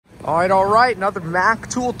All right, another Mac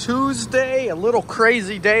Tool Tuesday. A little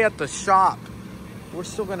crazy day at the shop. We're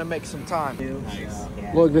still gonna make some time.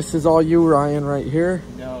 Nice. Look, this is all you, Ryan, right here.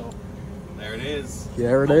 No. There it is.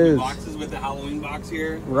 There it is. Boxes with the Halloween box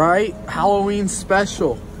here. Right? Halloween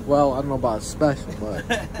special. Well, I don't know about special,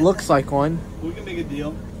 but looks like one. We can make a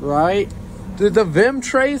deal. Right? Did the Vim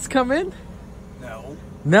trays come in? No.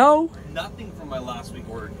 No? Nothing from my last week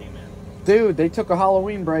order came in. Dude, they took a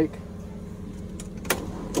Halloween break.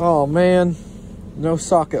 Oh, man. No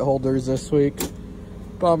socket holders this week.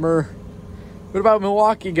 Bummer. What about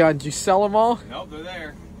Milwaukee guns? Did you sell them all? Nope, they're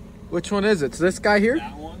there. Which one is it? It's this guy here?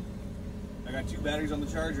 That one. I got 2 batteries on the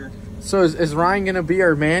charger. So is Ryan gonna be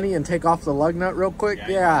our Manny and take off the lug nut real quick?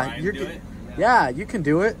 Yeah, you can. Yeah, you can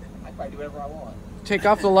do it. I can probably do whatever I want. Take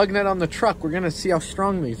off the lug nut on the truck. We're gonna see how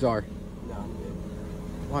strong these are. No, I'm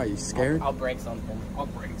good. Why, are you scared? I'll break something. I'll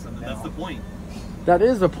break something. No. That's the point. That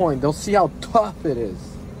is the point. They'll see how tough it is.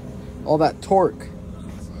 All that torque.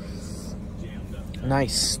 Jammed up.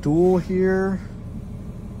 Nice stool here.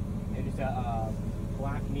 It is a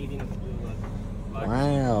black medium blue.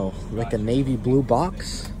 Wow, like a navy blue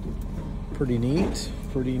box. Pretty neat.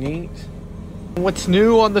 Pretty neat. What's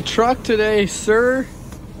new on the truck today, sir?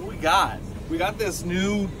 What we got? We got this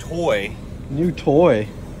new toy. New toy.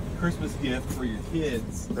 Christmas gift for your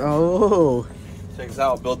kids. Oh, Check this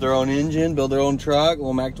out. Build their own engine, build their own truck,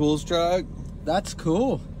 little Mac Tools truck. that's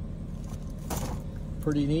cool.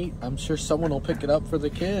 Pretty neat. I'm sure someone will pick it up for the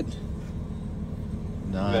kid.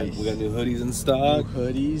 Nice. We got new hoodies in stock.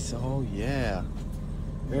 New hoodies. Oh, yeah.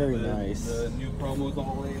 Very nice. The new promos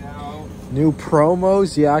all laid out. New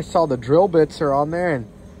promos. Yeah, I saw the drill bits are on there. And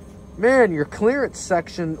man, your clearance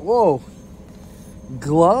section. Whoa.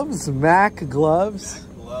 Gloves. Mac gloves.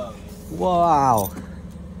 Mac gloves. Wow.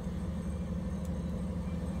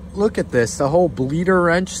 Look at this. The whole bleeder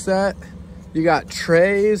wrench set. You got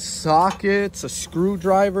trays, sockets, a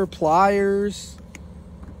screwdriver, pliers,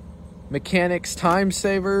 mechanics time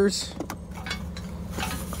savers.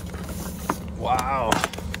 Wow.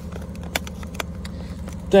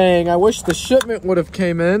 Dang, I wish the shipment would have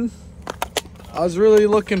came in. I was really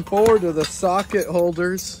looking forward to the socket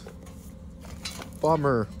holders.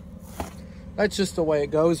 Bummer. That's just the way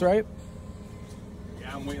it goes, right?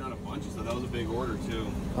 Yeah, I'm waiting on a bunch of stuff. That was a big order too.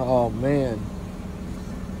 Oh, man.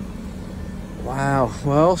 Wow.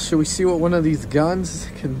 Well, should we see what one of these guns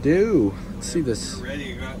can do? Let's see this. You're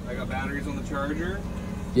ready? I got batteries on the charger.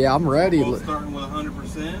 Yeah, I'm ready. We're both starting with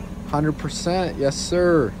 100%. 100%. Yes,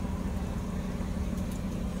 sir.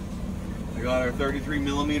 I got our 33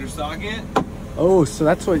 millimeter socket. Oh, so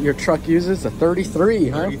that's what your truck uses? A 33,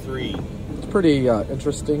 huh? 33. It's pretty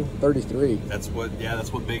interesting. 33. That's what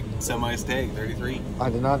big semis take. 33.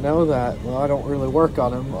 I did not know that. Well, I don't really work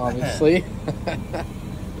on them, obviously.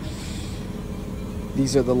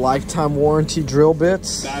 These are the lifetime warranty drill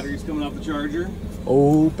bits. Batteries coming off the charger.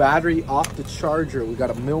 Oh, battery off the charger. We got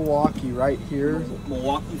a Milwaukee right here.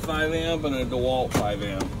 Milwaukee 5 amp and a DeWalt 5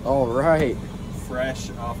 amp. All right. Fresh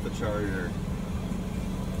off the charger.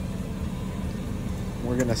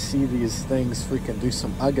 We're going to see these things freaking do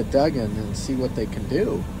some ugga-dugging and see what they can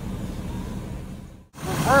do.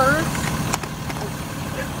 Reverse.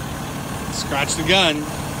 Scratch the gun.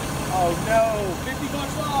 Oh, no.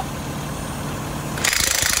 $50 off.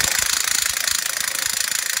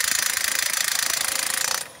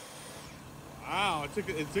 Wow, it took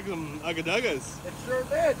some ugga-duggas. It sure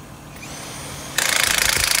did.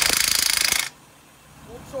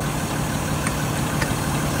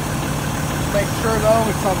 Make sure though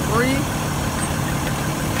it's on 3.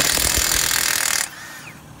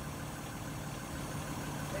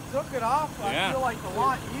 They took it off. Yeah. I feel like a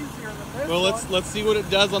lot easier than this. Well, one. let's see what it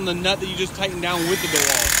does on the nut that you just tightened down with the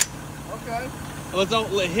DeWalt. Okay. Let's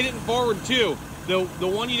hit it forward too. The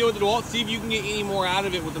one you do with the DeWalt, see if you can get any more out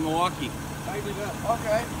of it with the Milwaukee. Tighten it up.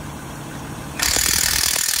 Okay.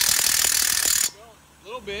 A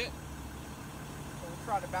little bit. So we'll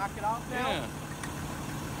try to back it off now. Yeah.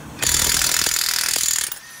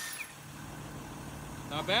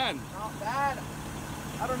 Not bad. Not bad.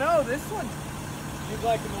 I don't know, this one. Seems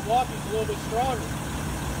like the Milwaukee's a little bit stronger.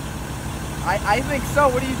 I think so.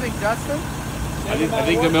 What do you think, Justin? I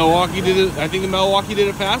think the Milwaukee did it. I think the Milwaukee did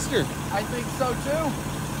it faster. I think so too.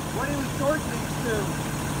 What do we short things to?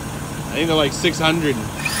 I think they're like 600.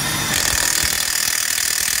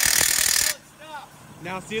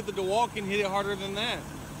 Now see if the DeWalt can hit it harder than that.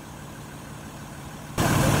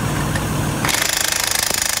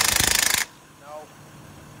 No.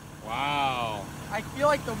 Wow. I feel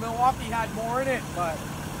like the Milwaukee had more in it, but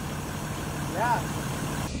yeah.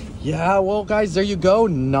 Yeah, well, guys, there you go.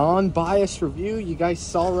 Non-biased review. You guys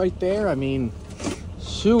saw right there. I mean,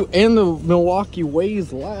 Shoot, and the Milwaukee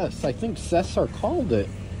weighs less. I think Cesar called it.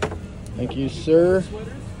 Thank you, sir.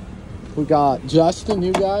 We got Justin,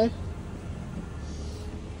 you guy.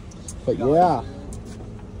 But yeah.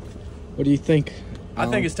 What do you think? I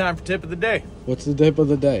think it's time for tip of the day. What's the tip of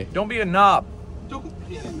the day? Don't be a knob.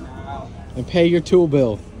 And pay your tool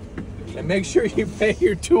bill. And make sure you pay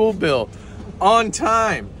your tool bill on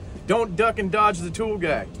time. Don't duck and dodge the tool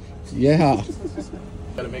guy. Yeah.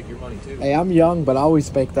 Gotta make your money too. Hey, I'm young, but I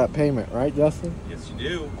always make that payment, right, Justin? Yes, you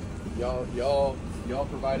do. Y'all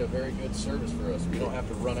provide a very good service for us. We don't have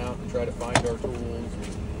to run out and try to find our tools. Or wait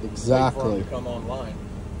for Exactly. them to come online.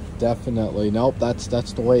 Definitely. Nope, that's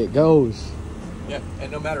the way it goes. Yeah,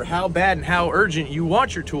 and no matter how bad and how urgent you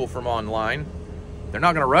want your tool from online, they're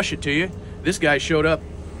not gonna rush it to you. This guy showed up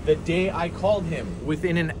the day I called him,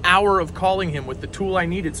 within an hour of calling him with the tool I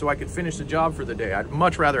needed so I could finish the job for the day. I'd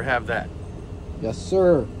much rather have that. Yes,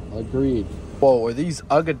 sir. Agreed. Whoa, are these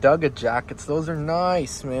Ugga Dugga jackets? Those are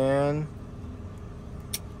nice, man.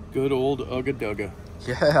 Good old Ugga Dugga.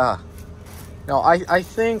 Yeah. No, I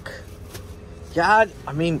think, God,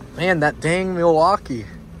 I mean, man, that dang Milwaukee.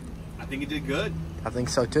 I think it did good. I think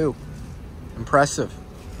so too. Impressive.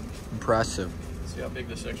 Impressive. See how big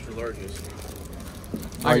this extra large is.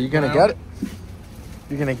 Are you gonna get it?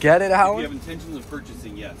 You're gonna get it, If you Howard? have intentions of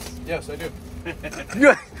purchasing, yes. Yes, I do.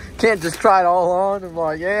 You can't just try it all on and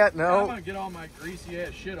like, yeah, I'm no. gonna get all my greasy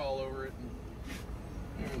ass shit all over it.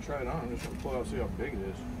 And I'm gonna try it on. I'm just gonna pull it out and see how big it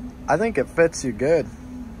is. I think it fits you good.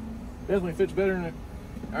 Definitely fits better than it.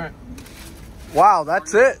 All right. Wow,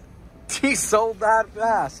 that's it. He sold that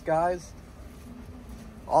fast, guys.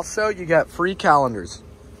 Also, you get free calendars.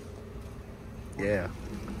 Yeah.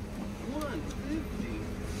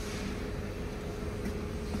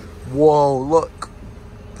 Whoa, look.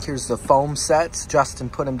 Here's the foam sets. Justin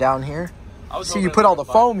put them down here. See, you put all the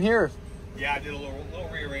foam here. Yeah, I did a little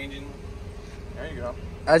rearranging. There you go.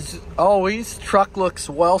 As always, truck looks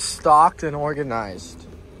well stocked and organized.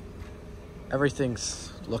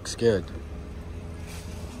 Everything's looks good.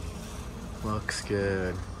 Looks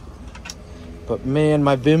good. But man,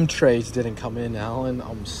 my Vim trays didn't come in, Alan.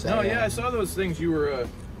 I'm sad. No, yeah, I saw those things you were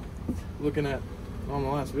looking at on the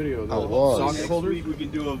last video. The I was. socket Next holders. week we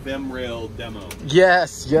can do a Vim rail demo.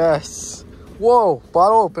 Yes, yes. Whoa,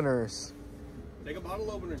 bottle openers. Take a bottle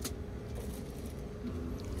opener.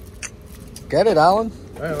 Get it, Alan?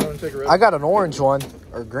 All right, I'm gonna take a rip. I got an orange one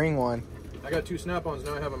or green one. I got 2 Snap-ons.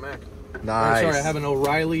 Now I have a Mac. Nice. Sorry, I have an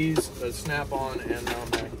O'Reilly's, a Snap-on, and now a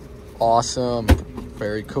Mac. Awesome.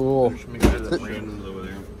 Very cool. Just make sure that's Randoms over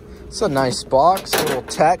there. It's a nice box. A little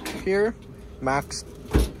tech here. Mac It's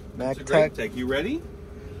a Tech. great tech. You ready?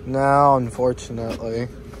 No, unfortunately.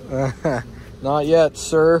 Not yet,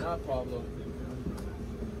 sir. Not Pablo.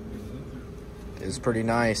 It's pretty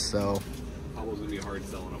nice, though. That was gonna be hard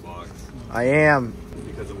selling a box I am.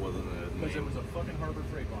 because it wasn't Because it was a fucking Harbor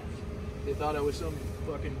Freight box. They thought I was some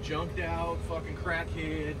fucking junked out fucking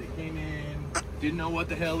crackhead that came in, didn't know what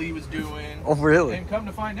the hell he was doing. Oh, really? And come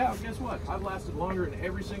to find out, guess what? I've lasted longer than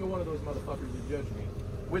every single one of those motherfuckers that judged me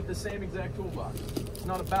with the same exact toolbox. It's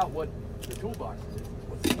not about what the toolbox is, it's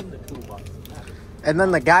what's in the toolbox that matters. And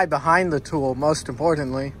then the guy behind the tool, most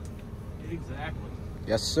importantly. Exactly.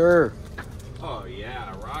 Yes, sir. Oh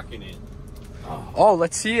yeah, rocking it. Oh,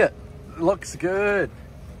 let's see it. Looks good.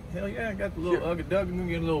 Hell yeah, I got the little Ugga Dugga, I'm gonna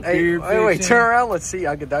get a little Hey, beard wait, fixing. turn around. Let's see.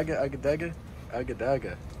 Ugga Dugga, Ugga Dugga, Ugga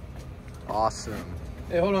Dugga. Awesome.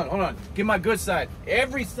 Hey, hold on. Get my good side.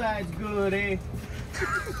 Every side's good, eh?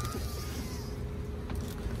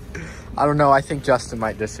 I don't know. I think Justin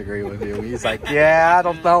might disagree with you. He's like, yeah, I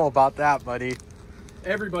don't know about that, buddy.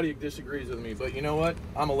 Everybody disagrees with me, but you know what?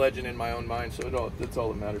 I'm a legend in my own mind, so that's all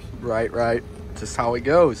that matters. Right, right. Just how it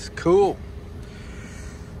goes. Cool.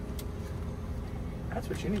 That's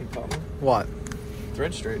what you need, Pablo. What?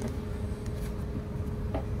 Thread straightener.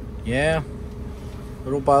 Yeah.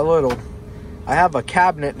 Little by little. I have a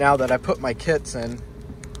cabinet now that I put my kits in.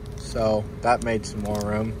 So that made some more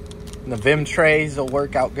room. And the Vim trays will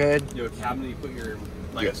work out good. You have a cabinet you put your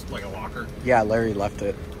like a locker. Yeah, Larry left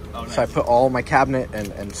it. Oh, nice. So I put all my cabinet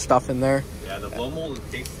and stuff in there. Yeah, the blow mold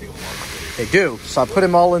takes a lot. They do. So I put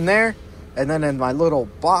them all in there. And then in my little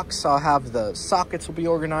box, I'll have the sockets will be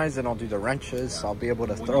organized and I'll do the wrenches. So I'll be able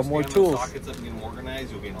to When throw you more stand tools. those sockets up and get them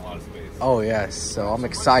organized, you'll gain a lot of space. Oh, yes. So I'm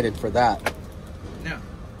excited for that. Now,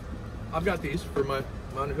 I've got these for my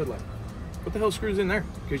underhood light. What the hell screws in there?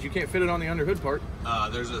 Because you can't fit it on the underhood part.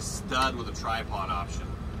 There's a stud with a tripod option.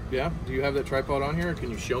 Yeah? Do you have that tripod on here? Can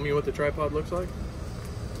you show me what the tripod looks like?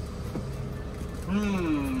 Yeah,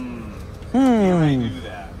 I do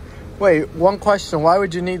that. Wait, one question. Why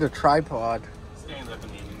would you need a tripod? Stands up in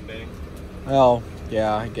the evening bay. Oh,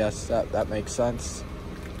 Yeah, I guess that makes sense.